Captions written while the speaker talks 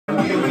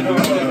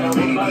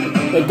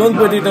But don't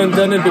put it on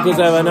tunnel because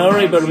I have an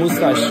horrible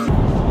mustache.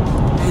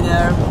 Hey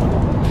there.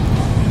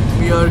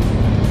 We are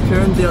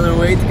currently on our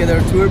way to get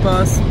our tour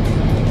bus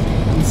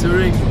in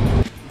Zurich.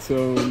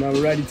 So now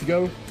we're ready to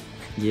go.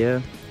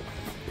 Yeah.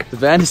 The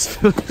van is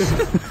filled.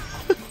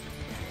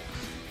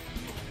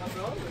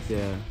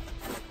 Yeah.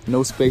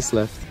 No space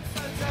left.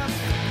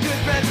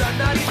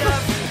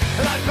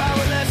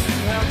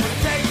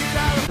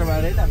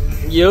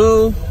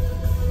 Yo!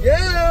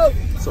 Yeah!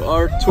 So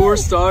our tour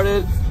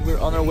started. We're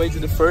on our way to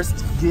the first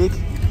gig.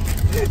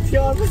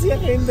 Ja, was ich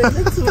in der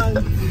Zwang.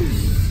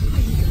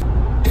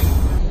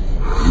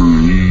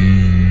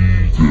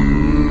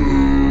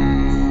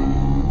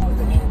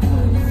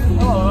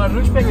 Oh,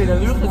 Rückspiegel, der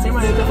Lüge, jetzt sind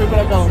wir nicht dafür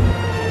übergegangen.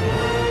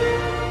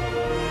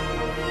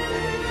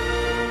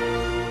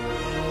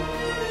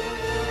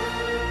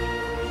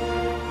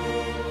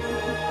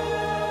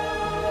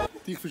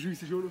 Dich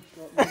verschießt schon.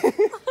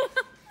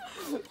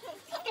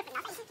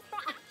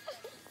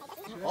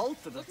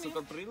 Alter, das hat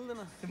sogar Brillen.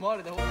 Der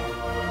Mare, der Hund.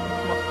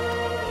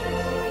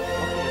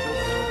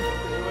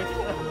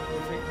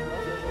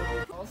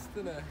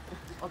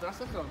 Oh, das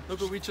ist ja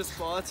Look what we just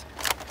bought.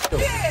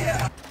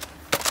 Yeah!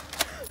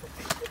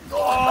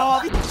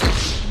 Oh!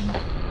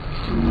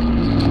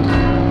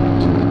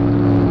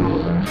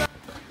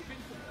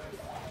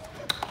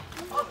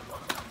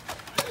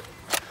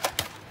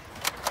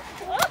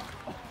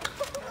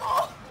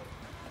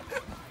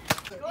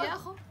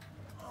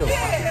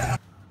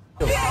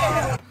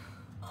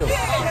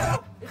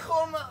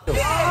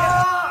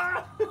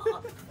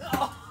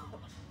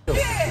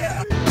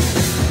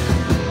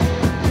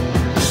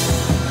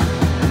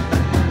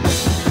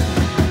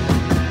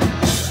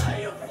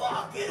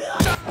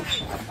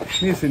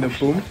 Wir sind am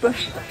Pumpen.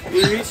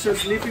 We reached our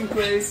sleeping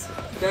place.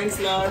 Thanks,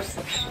 Lars.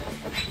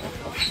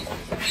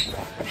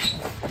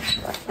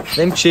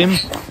 Dem Jim.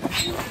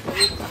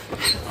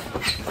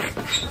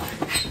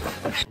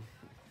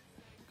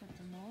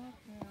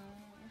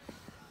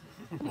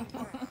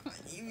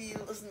 Ich will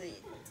das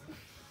nicht.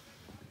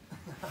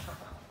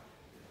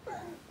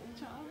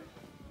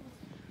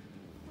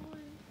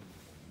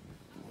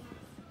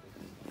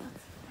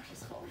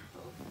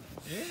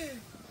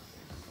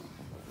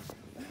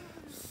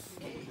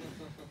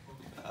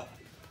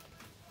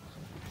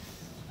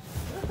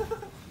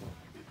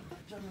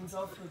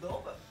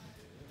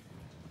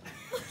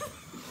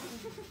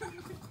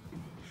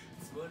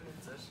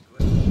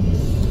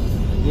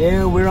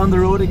 Yeah, we're on the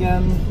road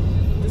again.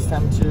 This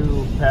time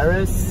to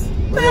Paris.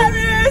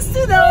 Paris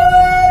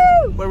today!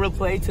 Where we'll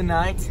play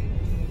tonight.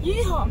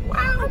 Yeehaw!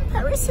 Wow,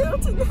 Paris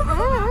Hilton! Think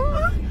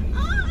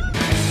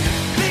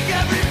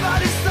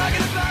everybody's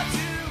talking about you.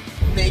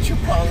 Nature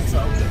Punk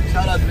song.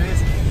 Shout out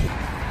Liz.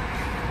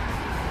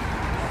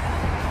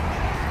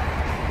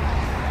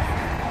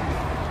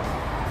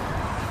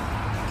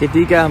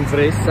 Gediegen am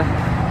Fressen.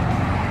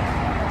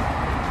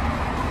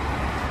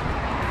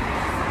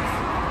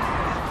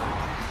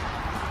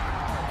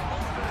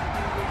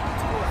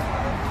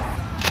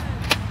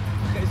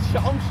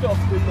 Schaumstoff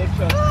drin, nicht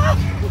schon.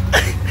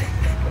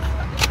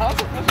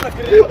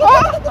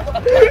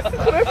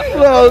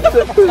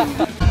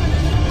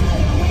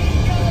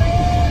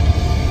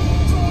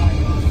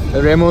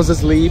 Remo's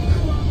asleep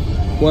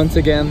once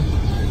again.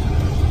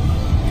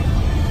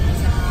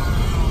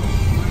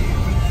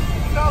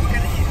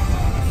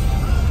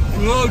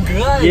 Oh,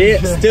 great!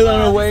 Yeah, still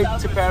on our way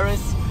to Paris.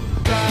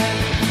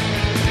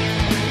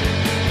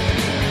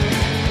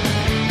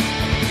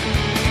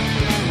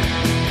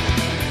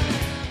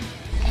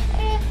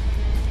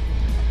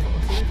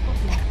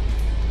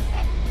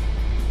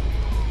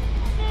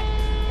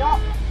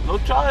 No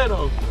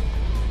child!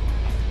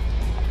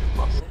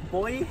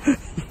 Boy,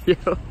 yo,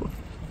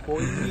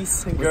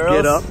 Boys and get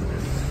girls. up.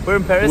 We're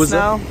in Paris What's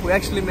now. up? We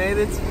actually made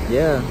it.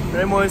 Yeah,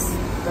 Remo is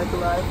back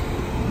alive.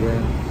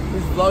 yeah.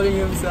 He's vlogging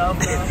himself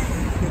now.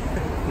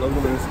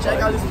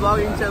 Check out his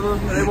vlogging channel.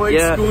 Remo X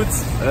Yeah. Good.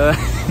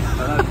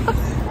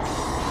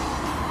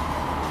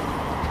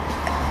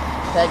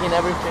 Tagging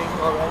everything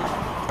already.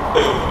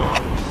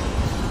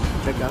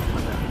 Check out.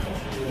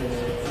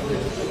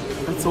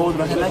 That's all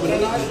right.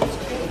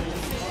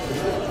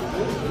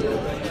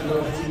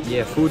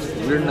 Yeah, food.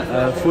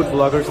 We're food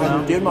vloggers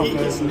now. Der macht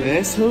das ein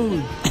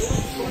Asshole.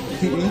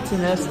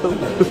 Eating asshole.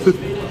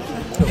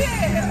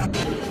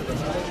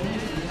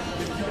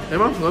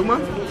 Emma, schau mal.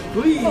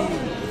 Hui!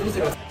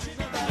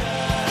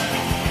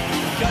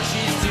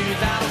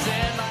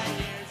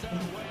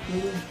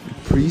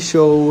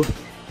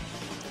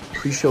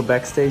 Pre-show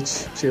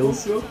backstage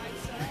chills.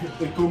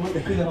 Ich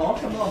bin ein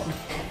Haken machen.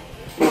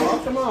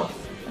 Haken machen.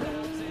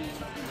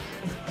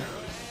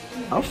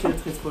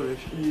 Jetzt geht's voll.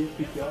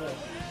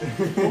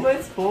 Komm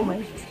jetzt, komm.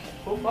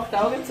 Komm, mach die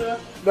Augen zu.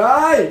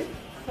 Nein!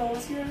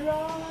 Close your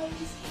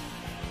eyes.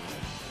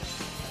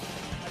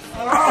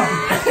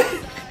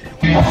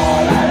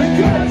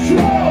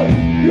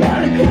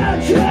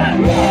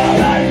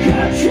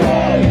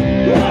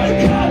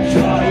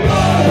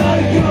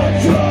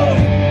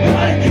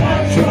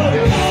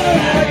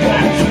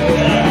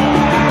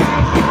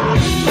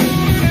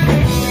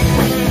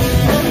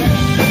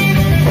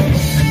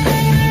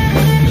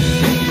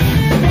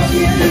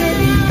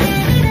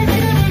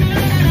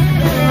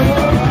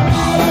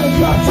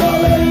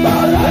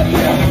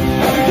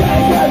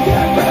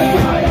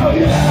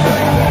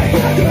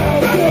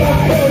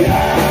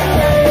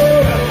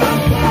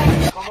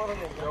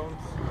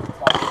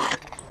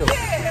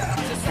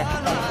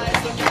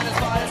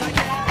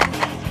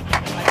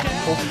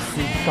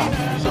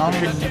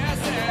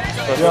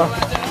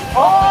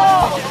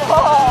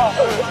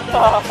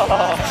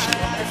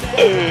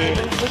 John,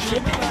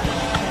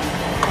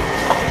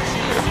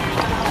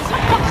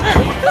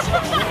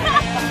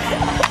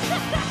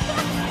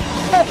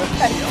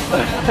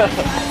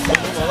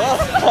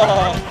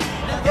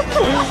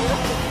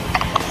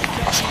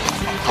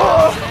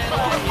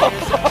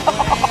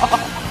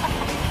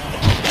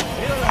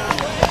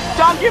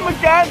 give him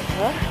again!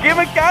 Give him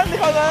again, ik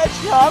ga eruit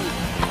gaan!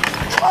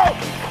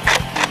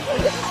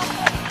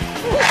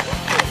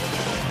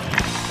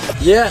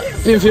 Yeah,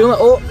 been filming.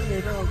 Oh,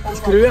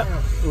 screw it.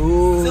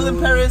 Ooh. Still in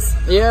Paris.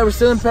 Yeah, we're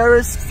still in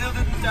Paris. Still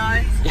didn't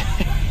die.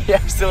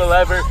 Yeah, we're still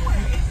alive. We're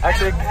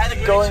actually had a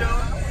great going. show.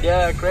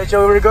 Yeah, great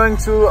show. We're going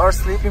to our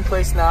sleeping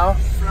place now.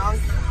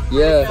 Frank.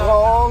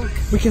 Yeah.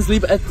 We can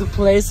sleep at the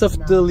place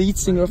of the lead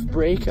singer of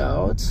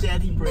Breakout.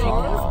 Daddy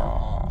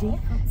Breakout.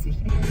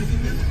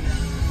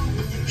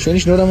 Schöne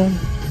Schnurr, Mann.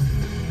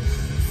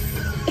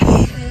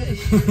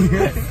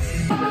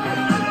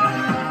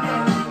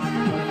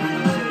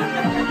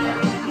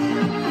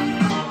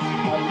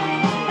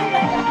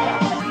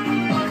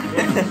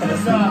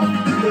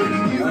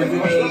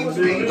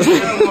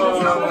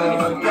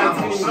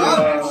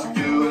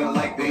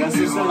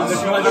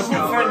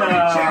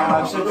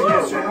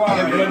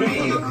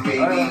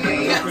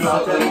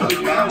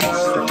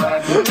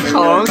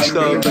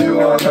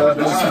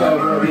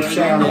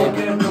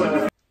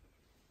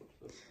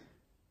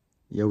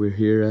 Yeah, we're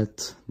here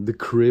at the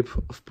crib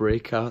of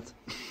Breakout.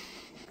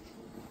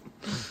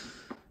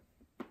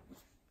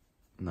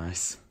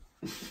 Nice.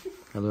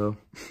 Hello.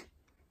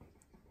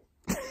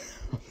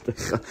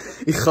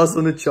 Ich kann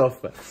so nicht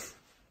schaffen.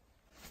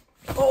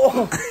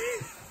 Oh!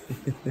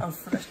 I'm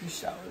freshly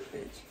showered,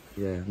 bitch.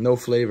 Yeah, no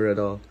flavor at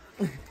all.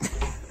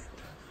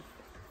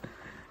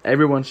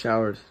 Everyone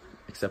showers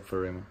except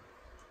for Raymond.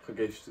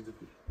 Vergisst du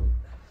dabei?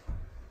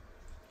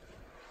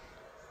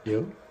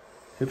 Jo,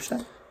 hübsch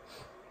sein?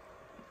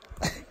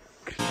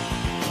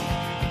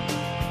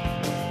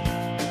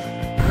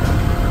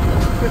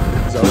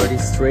 He's already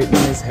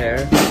straightening his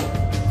hair.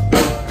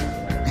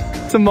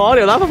 Zum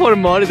Mario, lauf mal vor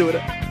dem Mario durch.